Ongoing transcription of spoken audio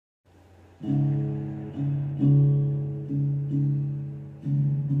Hi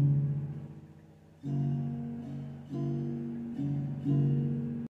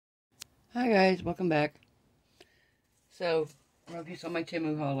guys, welcome back. So, I don't know if you saw my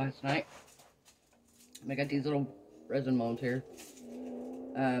Temu haul last night. I got these little resin molds here.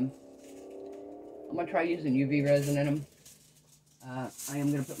 I'm going to try using UV resin in them. I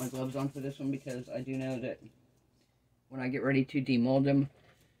am going to put my gloves on for this one because I do know that when I get ready to demold them,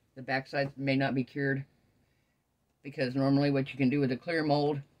 the backside may not be cured. Because normally what you can do with a clear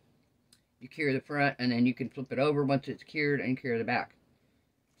mold, you cure the front and then you can flip it over once it's cured and cure the back.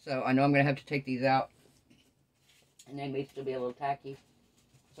 So I know I'm going to have to take these out. And they may still be a little tacky.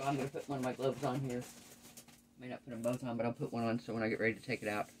 So I'm going to put one of my gloves on here. May not put them both on, but I'll put one on so when I get ready to take it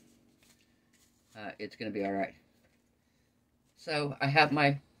out, it's going to be alright. So I have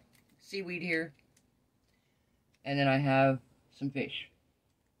my seaweed here. And then I have some fish.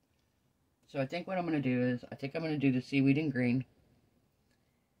 So I think what I'm going to do is, I think I'm going to do the seaweed in green.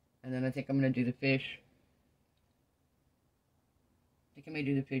 And then I think I'm going to do the fish. I think I may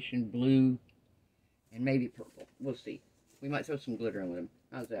do the fish in blue and maybe purple. We'll see. We might throw some glitter in with them.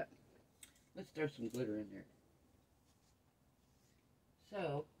 How's that? Let's throw some glitter in there.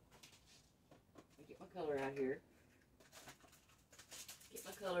 So, I get my color out here. Get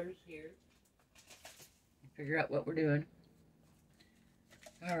my colors here. Figure out what we're doing.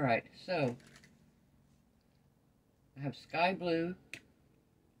 Alright, so I have sky blue.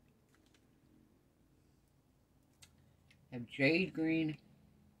 I have jade green,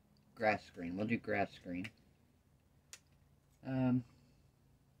 grass green. We'll do grass green. I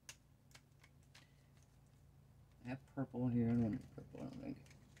have purple here. I don't want purple, I don't think.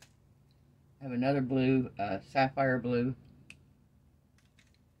 I have another blue, sapphire blue.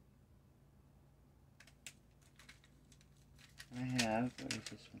 I have, what is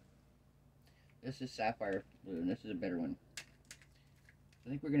this one? This is sapphire blue, and this is a better one. I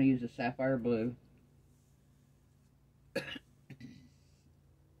think we're going to use the sapphire blue.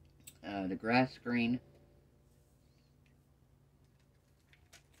 The grass green.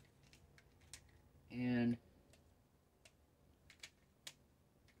 And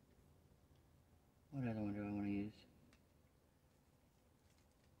what other one do I want to use?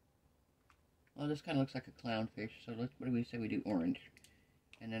 Well, this kind of looks like a clownfish, so let's, what do we say we do orange?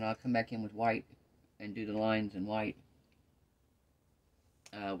 And then I'll come back in with white and do the lines in white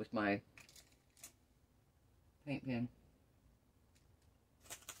with my paint pen.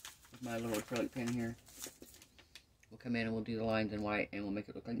 With my little acrylic pen here. We'll come in and we'll do the lines in white and we'll make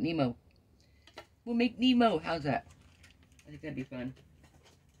it look like Nemo. We'll make Nemo. How's that? I think that'd be fun.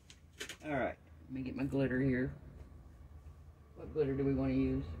 Alright, let me get my glitter here. What glitter do we want to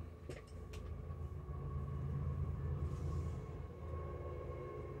use?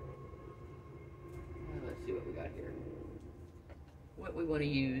 Let's see what we got here. What we want to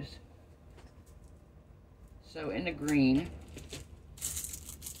use. So in the green,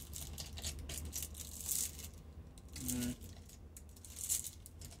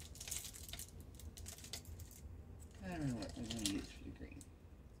 I don't know what we're going to use for the green.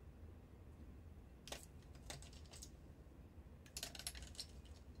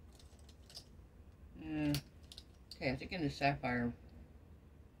 Okay, I think in the sapphire,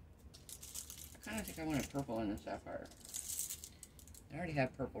 I kind of think I want a purple in the sapphire. I already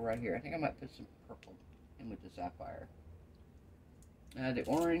have purple right here. I think I might put some purple in with the sapphire. The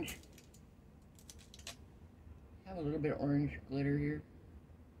orange, I have a little bit of orange glitter here.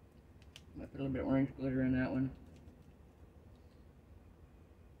 Might put a little bit of orange glitter in that one.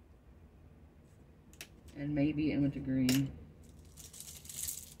 And maybe in with the green.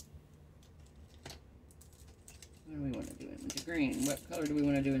 What do we want to do in with the green? What color do we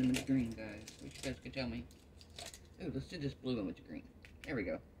want to do in with the green, guys? Wish you guys could tell me. Ooh, let's do this blue in with the green. There we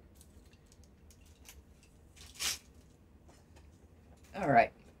go.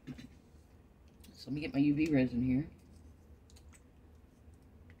 Alright. So let me get my UV resin here.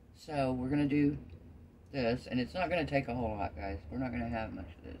 So we're going to do this, and it's not going to take a whole lot, guys. We're not going to have much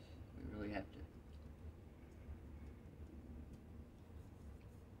of this. We really have to.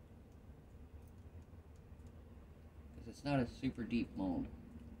 Because it's not a super deep mold.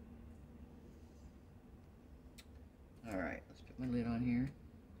 Alright, let's put my lid on here.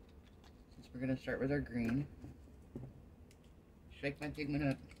 Since we're going to start with our green. Shake my pigment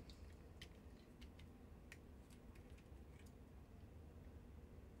up.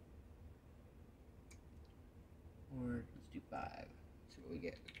 Or let's do 5. See what we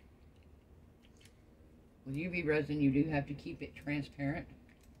get. With UV resin, you do have to keep it transparent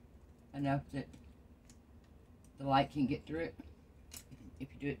enough that the light can get through it. If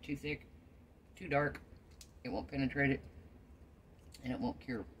you do it too thick, too dark, it won't penetrate it, and it won't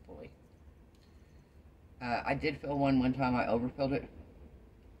cure fully. I did fill one time. I overfilled it,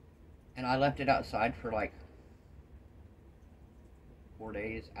 and I left it outside for like 4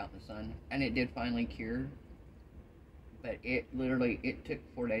 days out in the sun, and it did finally cure. But it took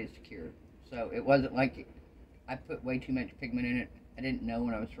 4 days to cure. So it wasn't like I put way too much pigment in it. I didn't know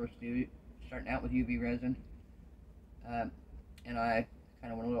when I was first starting out with UV resin, and I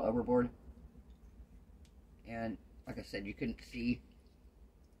kind of went a little overboard. And like I said, you couldn't see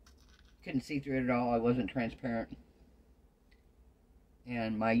through it at all. I wasn't transparent,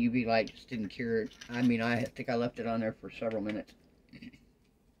 and my UV light just didn't cure it. I mean, I think I left it on there for several minutes,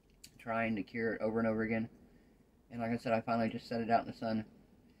 trying to cure it over and over again. And like I said, I finally just set it out in the sun.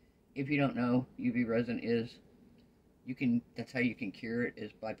 If you don't know, UV resin is, that's how you can cure it,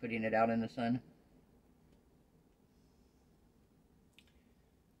 is by putting it out in the sun.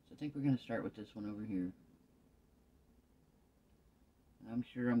 So I think we're going to start with this one over here. I'm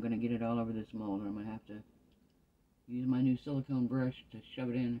sure I'm going to get it all over this mold, and I'm going to have to use my new silicone brush to shove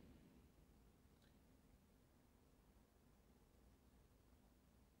it in.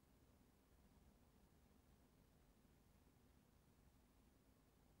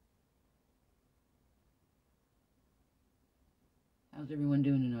 How's everyone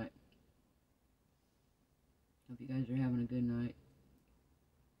doing tonight? Hope you guys are having a good night.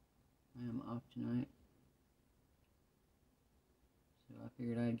 I am off tonight, so I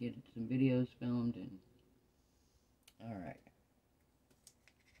figured I'd get some videos filmed. And alright,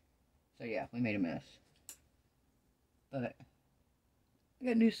 so yeah, we made a mess, but I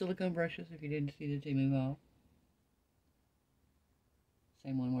got new silicone brushes. If you didn't see the temu haul,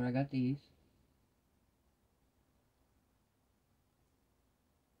 same one where I got these.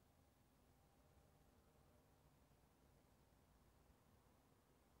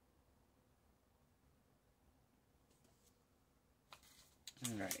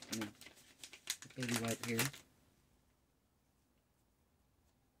 Alright, baby wipe here.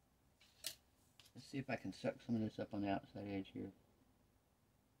 Let's see if I can suck some of this up on the outside edge here.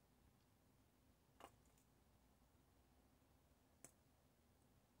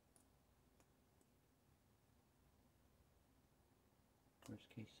 Worst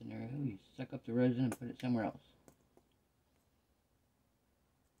case scenario, you suck up the resin and put it somewhere else.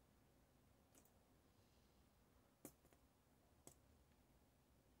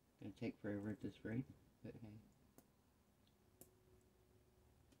 Gonna take forever at this rate, but hey.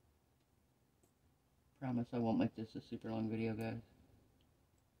 Promise I won't make this a super long video, guys.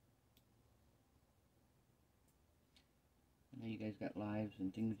 I know you guys got lives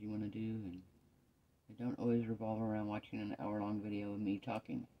and things you want to do, and they don't always revolve around watching an hour-long video of me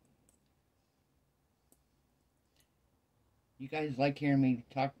talking. You guys like hearing me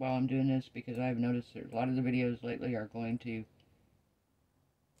talk while I'm doing this, because I've noticed that a lot of the videos lately are going to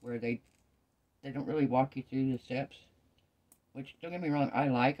where they don't really walk you through the steps. Which, don't get me wrong, I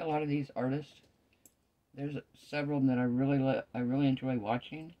like a lot of these artists. There's several of them that I really enjoy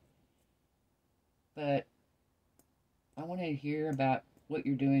watching. But I want to hear about what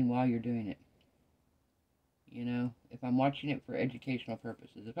you're doing while you're doing it. You know, if I'm watching it for educational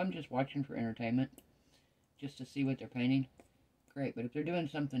purposes. If I'm just watching for entertainment, just to see what they're painting, great. But if they're doing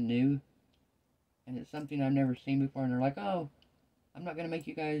something new, and it's something I've never seen before, and they're like, oh, I'm not going to make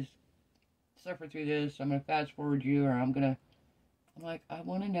you guys suffer through this, I'm going to fast forward you, or I'm like, I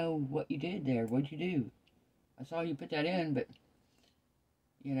want to know what you did there. What'd you do? I saw you put that in, but,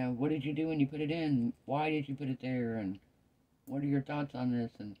 you know, what did you do when you put it in? Why did you put it there? And what are your thoughts on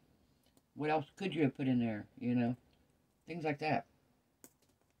this? And what else could you have put in there? You know, things like that.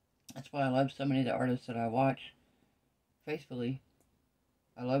 That's why I love so many of the artists that I watch faithfully.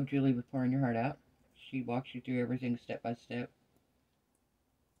 I love Julie with Pouring Your Heart Out. She walks you through everything step by step.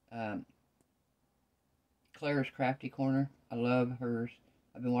 Claire's Crafty Corner. I love hers.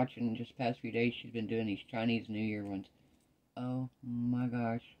 I've been watching just the past few days. She's been doing these Chinese New Year ones. Oh my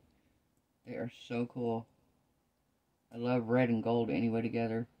gosh. They are so cool. I love red and gold anyway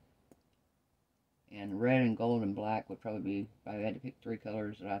together. And red and gold and black would probably be, if I had to pick 3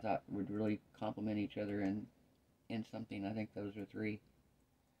 colors that I thought would really complement each other in something, I think those are 3.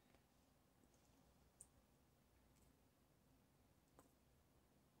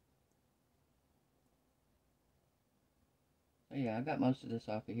 So yeah, I got most of this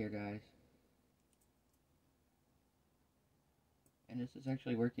off of here, guys. And this is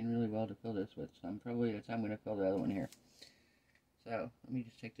actually working really well to fill this with, so I'm going to fill the other one here. So, let me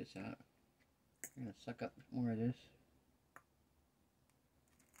just take this out. I'm going to suck up more of this.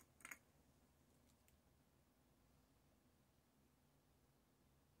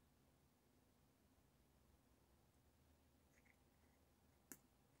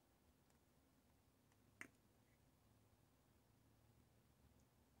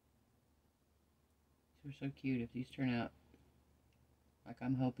 super so cute. If these turn out like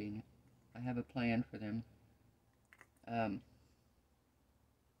I'm hoping, I have a plan for them.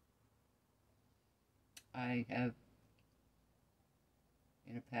 I have,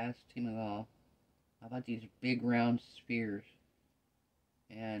 in a past temu haul, I bought these big round spheres.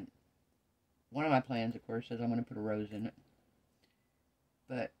 And one of my plans, of course, is I'm going to put a rose in it.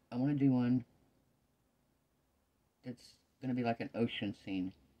 But I want to do one that's going to be like an ocean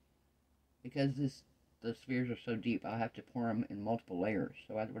scene. Because the spheres are so deep, I'll have to pour them in multiple layers.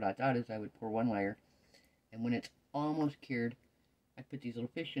 So what I thought is I would pour one layer, and when it's almost cured, I'd put these little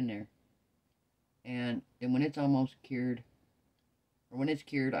fish in there. And then when it's almost cured, or when it's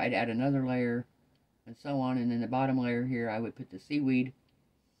cured, I'd add another layer, and so on. And then the bottom layer here, I would put the seaweed,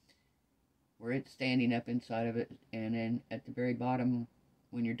 where it's standing up inside of it. And then at the very bottom,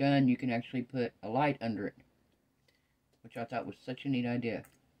 when you're done, you can actually put a light under it, which I thought was such a neat idea.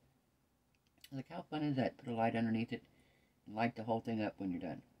 Like, how fun is that? Put a light underneath it and light the whole thing up when you're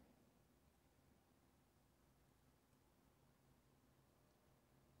done.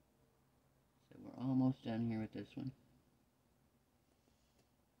 So we're almost done here with this one.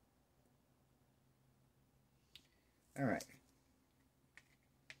 Alright.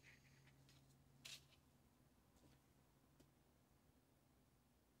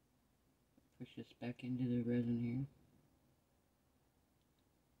 Push this back into the resin here.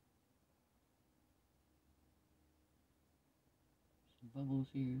 Bubbles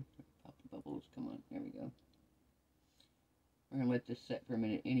here. Pop the bubbles. Come on. There we go. We're going to let this set for a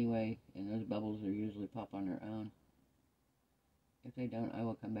minute anyway, and those bubbles are usually pop on their own. If they don't, I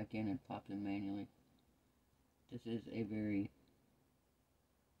will come back in and pop them manually. This is a very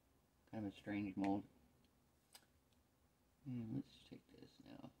kind of a strange mold. And let's take this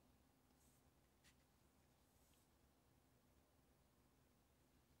now.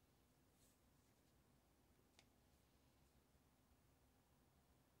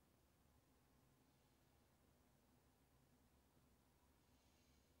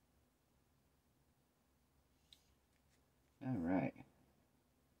 Alright.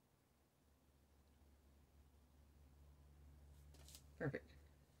 Perfect.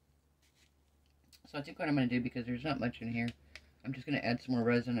 So I think what I'm going to do, because there's not much in here, I'm just going to add some more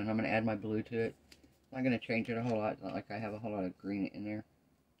resin, and I'm going to add my blue to it. I'm not going to change it a whole lot. It's not like I have a whole lot of green in there.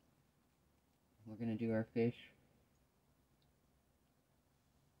 We're going to do our fish.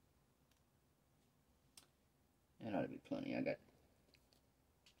 That ought to be plenty. Like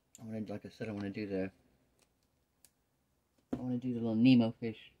I said, I want to do the little Nemo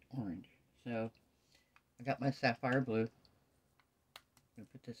fish orange. So I got my sapphire blue. I'm going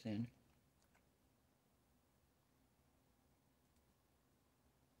to put this in.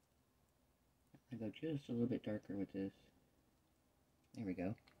 I'm going to go just a little bit darker with this. There we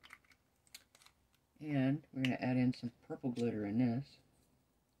go. And we're going to add in some purple glitter in this.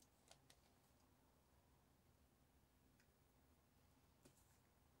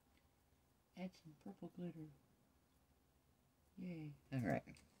 Add some purple glitter. Yay. Alright.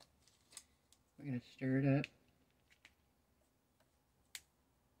 We're going to stir it up.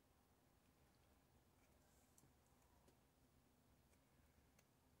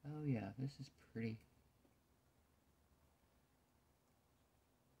 Oh yeah, this is pretty.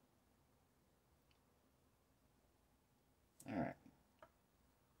 Alright.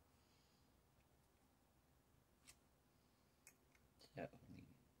 So, let me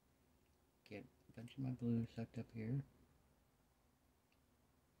get a bunch of my blue sucked up here.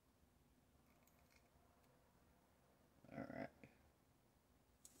 Alright.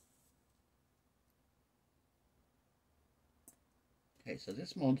 Okay, so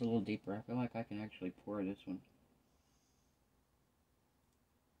this mold's a little deeper. I feel like I can actually pour this one.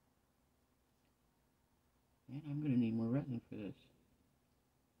 And I'm going to need more resin for this.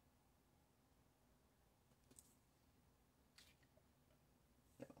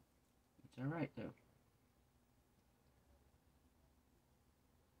 So, it's alright though.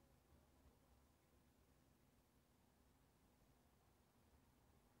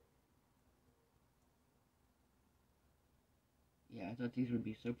 Yeah, I thought these would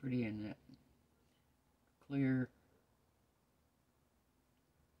be so pretty in that clear.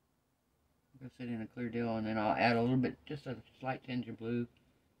 I'm going to sit in a clear deal, and then I'll add a little bit, just a slight tinge of blue.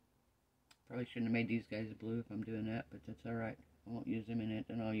 Probably shouldn't have made these guys blue if I'm doing that, but that's alright. I won't use them in it,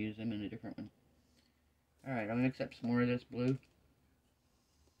 and I'll use them in a different one. Alright, I'm going to mix up some more of this blue,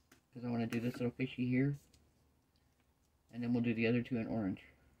 because I want to do this little fishy here. And then we'll do the other two in orange.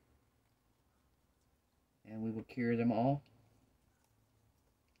 And we will cure them all.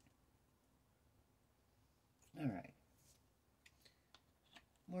 Alright.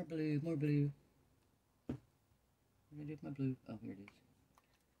 More blue, more blue. What did I do with my blue? Oh, here it is.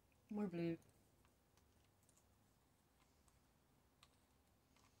 More blue.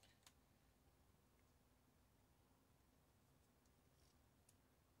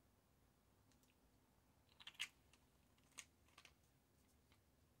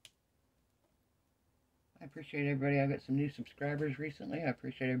 I appreciate everybody. I got some new subscribers recently. I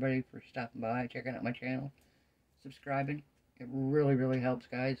appreciate everybody for stopping by, checking out my channel, subscribing. It really, really helps,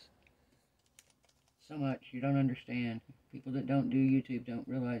 guys. So much. You don't understand. People that don't do YouTube don't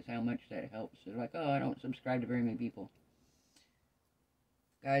realize how much that helps. They're like, oh, I don't subscribe to very many people.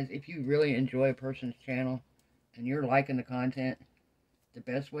 Guys, if you really enjoy a person's channel and you're liking the content, the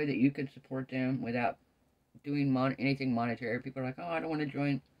best way that you can support them without doing anything monetary, people are like, oh, I don't want to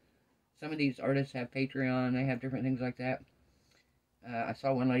join. Some of these artists have Patreon, they have different things like that. I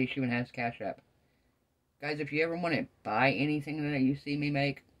saw one lady, she even has Cash App. Guys, if you ever want to buy anything that you see me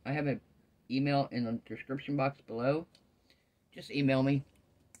make, I have an email in the description box below. Just email me.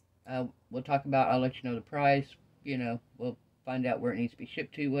 We'll talk about, I'll let you know the price. You know, we'll find out where it needs to be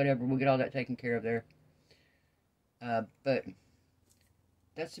shipped to, whatever. We'll get all that taken care of there. But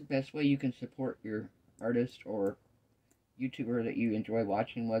that's the best way you can support your artist or YouTuber that you enjoy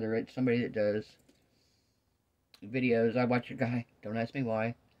watching, whether it's somebody that does videos. I watch a guy, don't ask me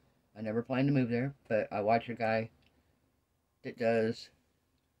why, I never plan to move there, but I watch a guy that does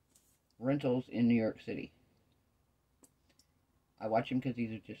rentals in New York City. I watch him because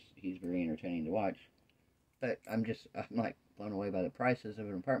he's very entertaining to watch, but I'm like blown away by the prices of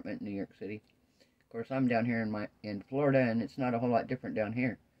an apartment in New York City. Of course, I'm down here in Florida, and it's not a whole lot different down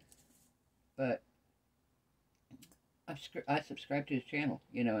here, but I subscribe to his channel,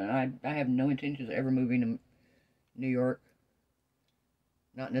 you know, and I have no intentions of ever moving to New York.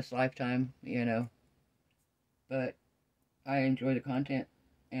 Not in this lifetime, you know. But I enjoy the content,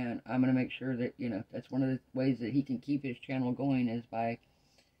 and I'm going to make sure that, you know, that's one of the ways that he can keep his channel going is by,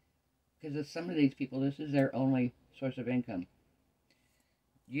 because some of these people, this is their only source of income.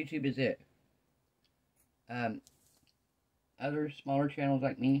 YouTube is it. Other smaller channels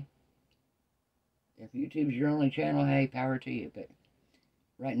like me, if YouTube's your only channel, hey, power to you. But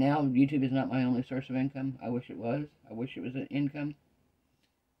right now, YouTube is not my only source of income. I wish it was. I wish it was an income.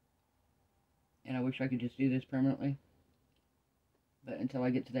 And I wish I could just do this permanently. But until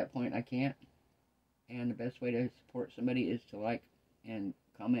I get to that point, I can't. And the best way to support somebody is to like and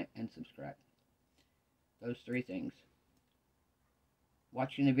comment and subscribe. Those three things.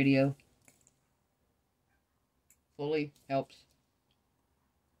 Watching the video fully helps.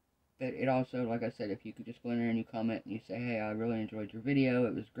 But it also, like I said, if you could just go in there and you comment and you say, hey, I really enjoyed your video,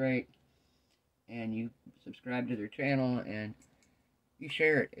 it was great, and you subscribe to their channel and you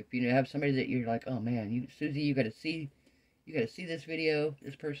share it. If you have somebody that you're like, oh man, Susie, you gotta see this video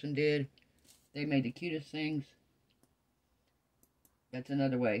this person did. They made the cutest things. That's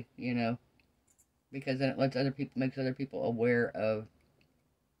another way, you know, because then it lets makes other people aware of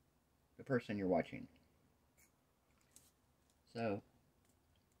the person you're watching. So,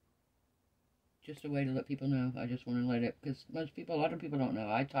 just a way to let people know. I just want to let it, because a lot of people don't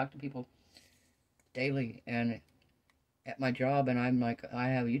know. I talk to people daily and at my job, and I'm like, I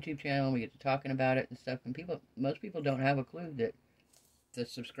have a YouTube channel, and we get to talking about it and stuff, and most people don't have a clue that the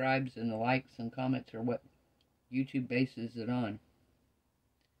subscribes and the likes and comments are what YouTube bases it on.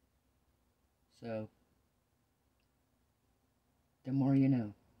 So, the more you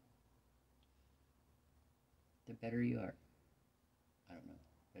know, the better you are. I don't know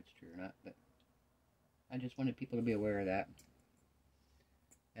if that's true or not, but I just wanted people to be aware of that.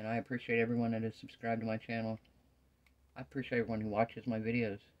 And I appreciate everyone that has subscribed to my channel. I appreciate everyone who watches my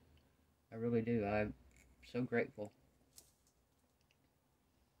videos. I really do. I'm so grateful.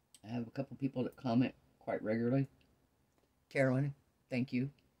 I have a couple people that comment quite regularly. Carolyn, thank you.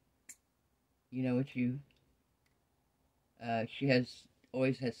 You know it's you. She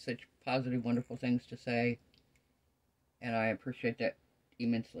always has such positive, wonderful things to say. And I appreciate that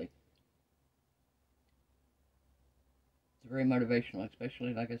immensely. It's very motivational,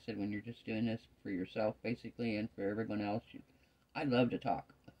 especially, like I said, when you're just doing this for yourself, basically, and for everyone else. I love to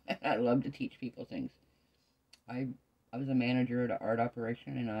talk. I love to teach people things. I was a manager at an art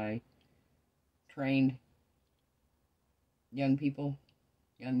operation, and I trained young people,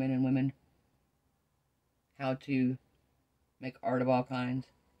 young men and women, how to make art of all kinds,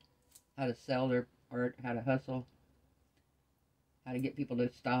 how to sell their art, how to hustle, how to get people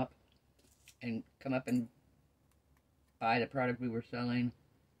to stop and come up and buy the product we were selling.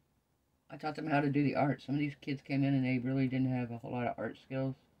 I taught them how to do the art. Some of these kids came in and they really didn't have a whole lot of art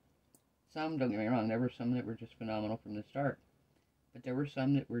skills. Some, don't get me wrong, there were some that were just phenomenal from the start. But there were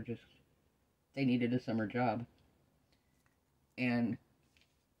some that were just, they needed a summer job. And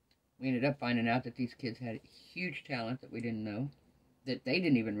we ended up finding out that these kids had huge talent that we didn't know, that they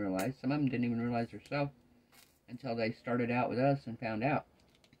didn't even realize. Some of them didn't even realize themselves until they started out with us and found out.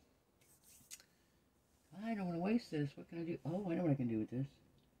 I don't want to waste this. What can I do? Oh, I know what I can do with this.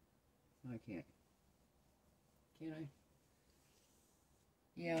 No, I can't. Can I?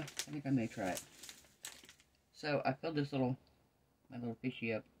 Yeah, I think I may try it. So I filled this my little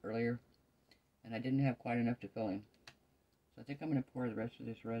fishy up earlier, and I didn't have quite enough to fill him. So I think I'm going to pour the rest of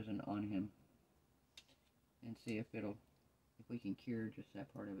this resin on him and see if we can cure just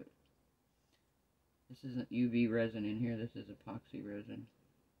that part of it. This isn't UV resin in here, this is epoxy resin.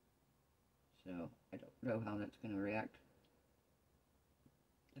 So I don't know how that's going to react.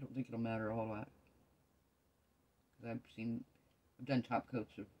 I don't think it'll matter a whole lot. Because I've done top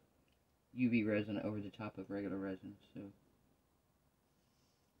coats of UV resin over the top of regular resin, so.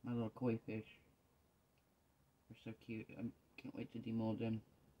 My little koi fish. They're so cute. I can't wait to demold them.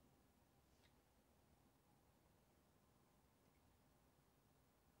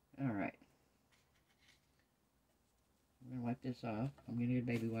 Alright. We're going to wipe this off. I'm going to get a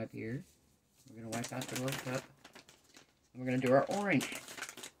baby wipe here. We're going to wipe out the little cup. And we're going to do our orange.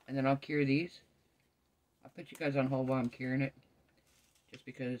 And then I'll cure these. I'll put you guys on hold while I'm curing it. Just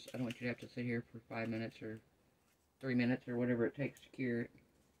because I don't want you to have to sit here for 5 minutes or 3 minutes or whatever it takes to cure it.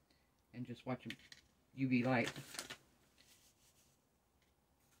 And just watch UV light.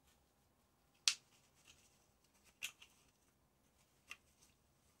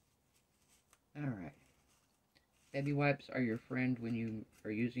 Alright. Baby wipes are your friend when you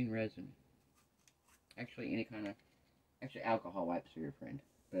are using resin. Actually, actually alcohol wipes are your friend.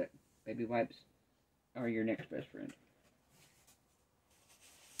 But baby wipes are your next best friend.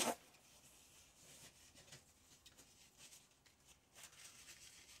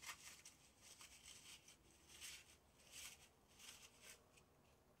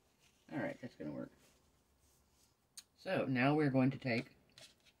 Alright, that's going to work. So, now we're going to I'm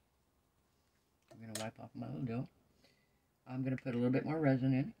going to wipe off my little dough. I'm going to put a little bit more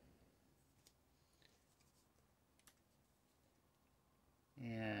resin in.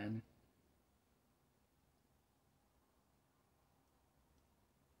 And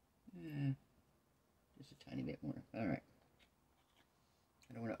just a tiny bit more. Alright.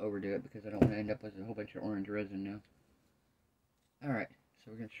 I don't want to overdo it because I don't want to end up with a whole bunch of orange resin now. Alright,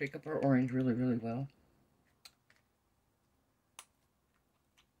 so we're going to shake up our orange really, really well.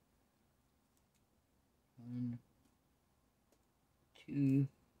 One, two,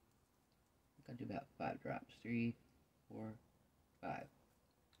 I think I'll do about 5 drops. 3, 4, 5.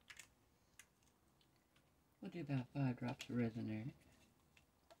 We'll do about 5 drops of resin there.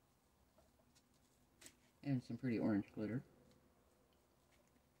 And some pretty orange glitter.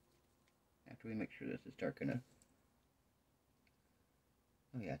 After we make sure this is dark enough.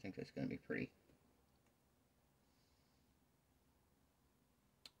 Oh yeah, I think that's going to be pretty.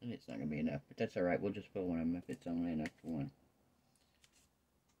 And it's not going to be enough, but that's alright. We'll just fill one of them if it's only enough for one.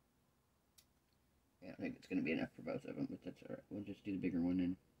 Yeah, I think it's going to be enough for both of them, but that's alright. We'll just do the bigger one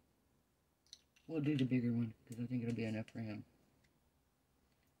and we'll do the bigger one because I think it'll be enough for him.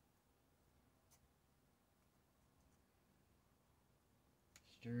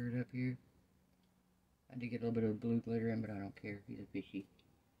 Stir it up here. I did get a little bit of blue glitter in, but I don't care. He's a fishy.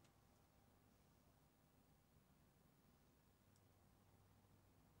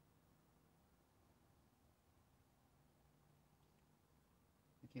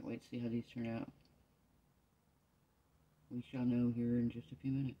 I can't wait to see how these turn out. We shall know here in just a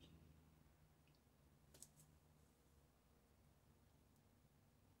few minutes.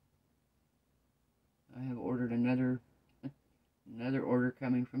 I have ordered another order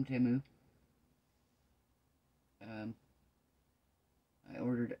coming from Temu. I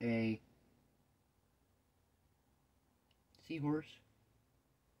ordered a seahorse,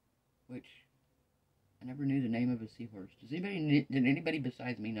 which I never knew the name of a seahorse. Did anybody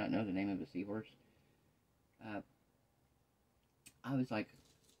besides me not know the name of a seahorse? I was like,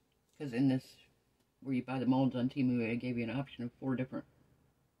 because in this, where you buy the molds on Temu, it gave you an option of four different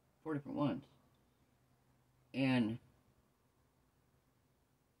ones. And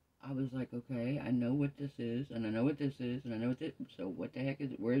I was like, okay, I know what this is, and I know what this is, and I know what this, so what the heck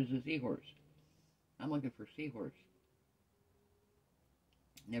is it? Where's the seahorse? I'm looking for seahorse.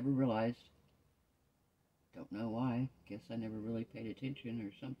 Never realized. Don't know why. Guess I never really paid attention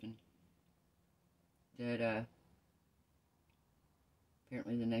or something. That,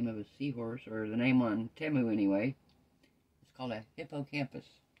 apparently the name of a seahorse, or the name on Temu anyway, is called a hippocampus.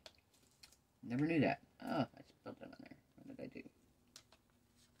 Never knew that. Oh, I spelled that on there. What did I do?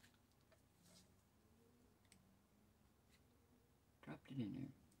 it in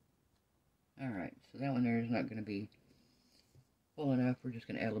there. Alright, so that one there is not going to be full enough. We're just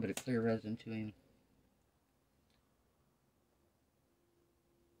going to add a little bit of clear resin to him.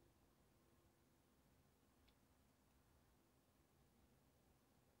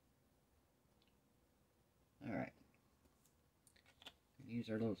 Alright. Use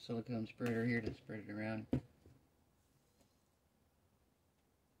our little silicone spreader here to spread it around.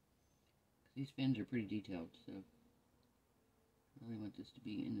 These fins are pretty detailed, so I really want this to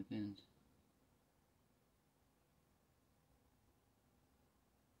be in the fins.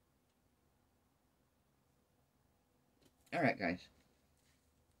 Alright guys,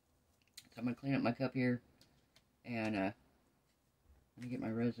 so I'm going to clean up my cup here, and let me get my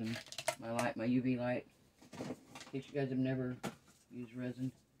resin, my light, my UV light, in case you guys have never used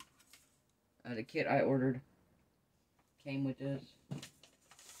resin. The kit I ordered came with this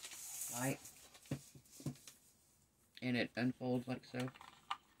light, and it unfolds like so,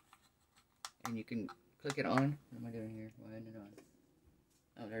 and you can click it on. What am I doing here? Why isn't it on?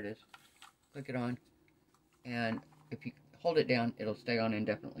 Oh, there it is. Click it on, and if you hold it down, it'll stay on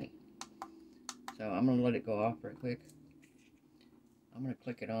indefinitely. So I'm going to let it go off right quick. I'm going to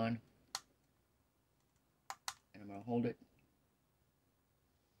click it on, and I'm going to hold it,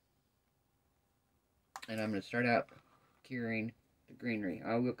 and I'm going to start out curing the greenery.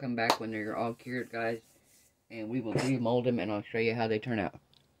 I will come back when they're all cured, guys, and we will demold them, and I'll show you how they turn out.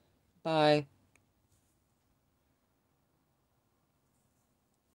 Bye.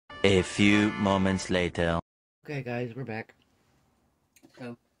 A few moments later. Okay guys, we're back.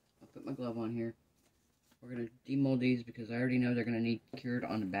 So, I'll put my glove on here. We're going to demold these because I already know they're going to need cured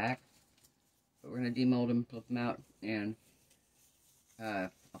on the back. But we're going to demold them, flip them out, and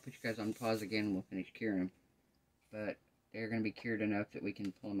I'll put you guys on pause again and we'll finish curing them. But they're going to be cured enough that we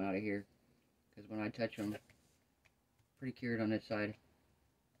can pull them out of here. Because when I touch them, pretty cured on this side.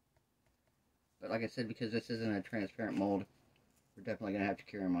 But like I said, because this isn't a transparent mold, we're definitely going to have to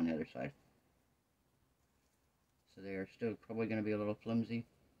cure them on the other side. So they are still probably going to be a little flimsy.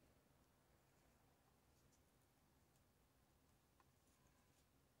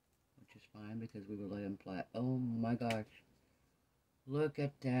 Which is fine because we will lay them flat. Oh my gosh. Look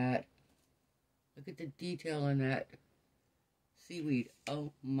at that. Look at the detail in that seaweed.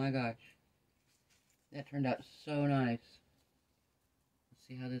 Oh my gosh. That turned out so nice. Let's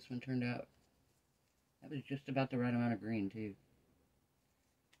see how this one turned out. That was just about the right amount of green too.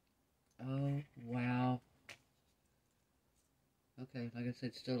 Oh wow. Okay, like I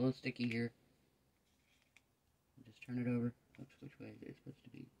said, still a little sticky here. I'll just turn it over. Oops, which way is it supposed to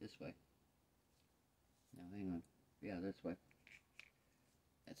be? This way. No, hang on. Yeah, this way.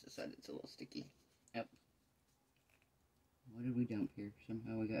 That's the side that's a little sticky. Yep. What did we dump here?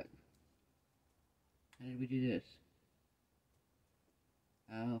 Somehow we got... How did we do this?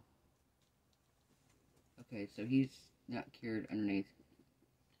 Oh. Okay, so he's not cured underneath.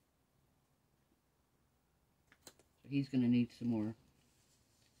 So he's going to need some more.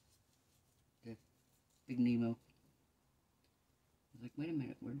 The Big Nemo. I was like, wait a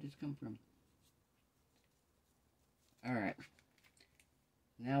minute, where did this come from? Alright.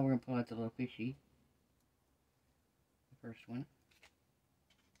 Now we're going to pull out the little fishy. The first one.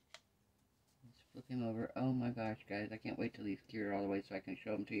 Let's flip him over. Oh my gosh, guys. I can't wait till he's cured all the way so I can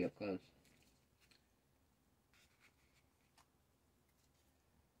show them to you up close.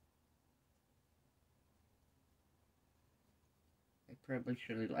 I probably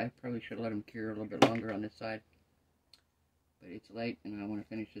should have let him cure a little bit longer on this side. But it's late and I want to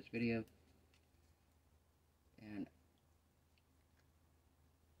finish this video. And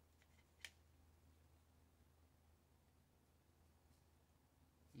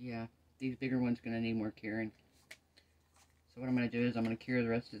yeah, these bigger ones going to need more curing. So what I'm going to do is I'm going to cure the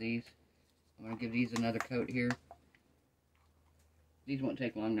rest of these. I'm going to give these another coat here. These won't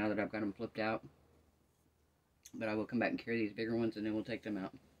take long now that I've got them flipped out. But I will come back and cure these bigger ones and then we'll take them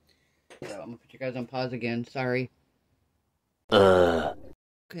out. So I'm going to put you guys on pause again. Sorry.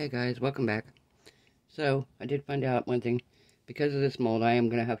 Okay guys, welcome back. So I did find out one thing. Because of this mold, I am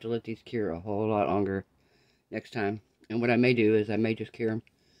going to have to let these cure a whole lot longer next time. And what I may do is I may just cure them.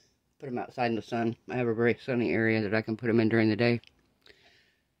 Put them outside in the sun. I have a very sunny area that I can put them in during the day.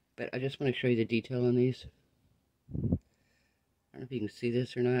 But I just want to show you the detail on these. I don't know if you can see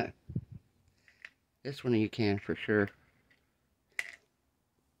this or not. This one you can for sure.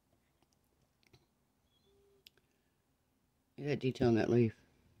 Look at that detail in that leaf.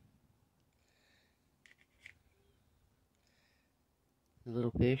 The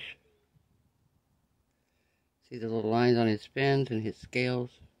little fish. See the little lines on his fins and his scales.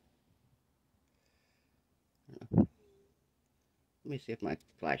 Let me see if my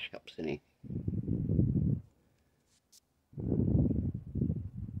flash helps any.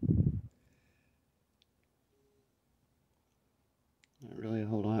 Not really a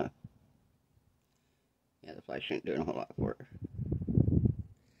whole lot. Yeah, the flash ain't doing a whole lot for it.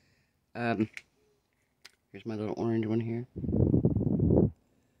 Here's my little orange one here.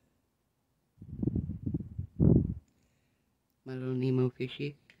 My little Nemo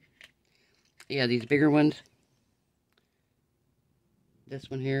fishy. Yeah, these bigger ones. This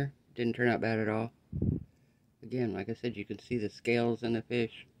one here didn't turn out bad at all. Again, like I said, you can see the scales in the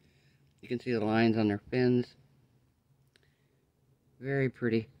fish. You can see the lines on their fins. Very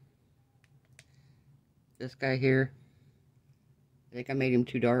pretty. This guy here, I think I made him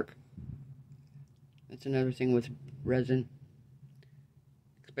too dark. That's another thing with resin.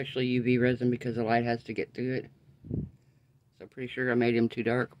 Especially UV resin, because the light has to get through it. So I'm pretty sure I made him too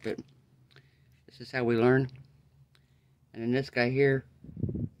dark, but this is how we learn. And then this guy here,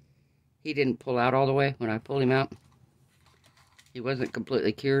 he didn't pull out all the way when I pulled him out. He wasn't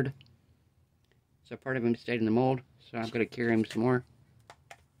completely cured. So part of him stayed in the mold. So I'm going to cure him some more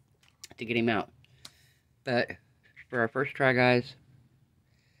to get him out. But for our first try, guys,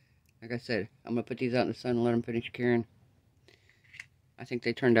 like I said, I'm going to put these out in the sun and let them finish curing. I think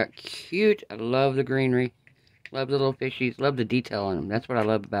they turned out cute. I love the greenery. Love the little fishies. Love the detail on them. That's what I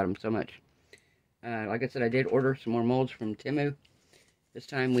love about them so much. Like I said, I did order some more molds from Temu. This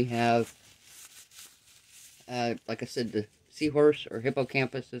time we have, like I said, the seahorse or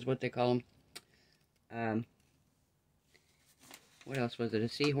hippocampus is what they call them. What else was it? A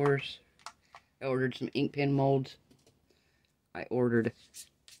seahorse. I ordered some ink pen molds. I ordered...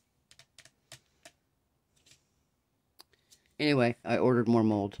 Anyway, I ordered more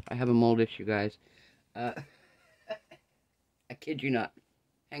molds. I have a mold issue, guys. I kid you not.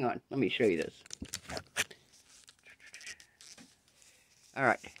 Hang on, let me show you this.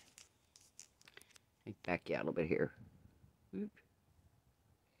 Alright. Let me back you out a little bit here.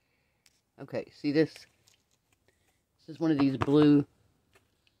 Okay, see this? This is one of these blue.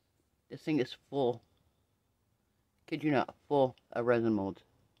 This thing is full. Kid you not, full of resin molds.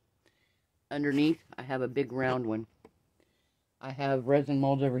 Underneath, I have a big round one. I have resin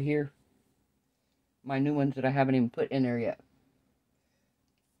molds over here. My new ones that I haven't even put in there yet.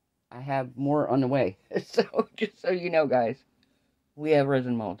 I have more on the way. So, just so you know, guys, we have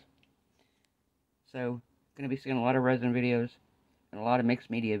resin molds. So, going to be seeing a lot of resin videos and a lot of mixed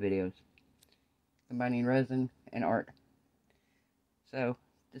media videos. Combining resin and art. So,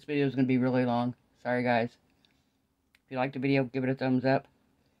 this video is going to be really long. Sorry, guys. If you liked the video, give it a thumbs up.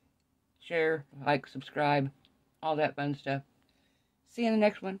 Share, like, subscribe, all that fun stuff. See you in the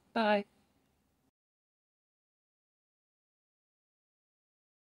next one. Bye.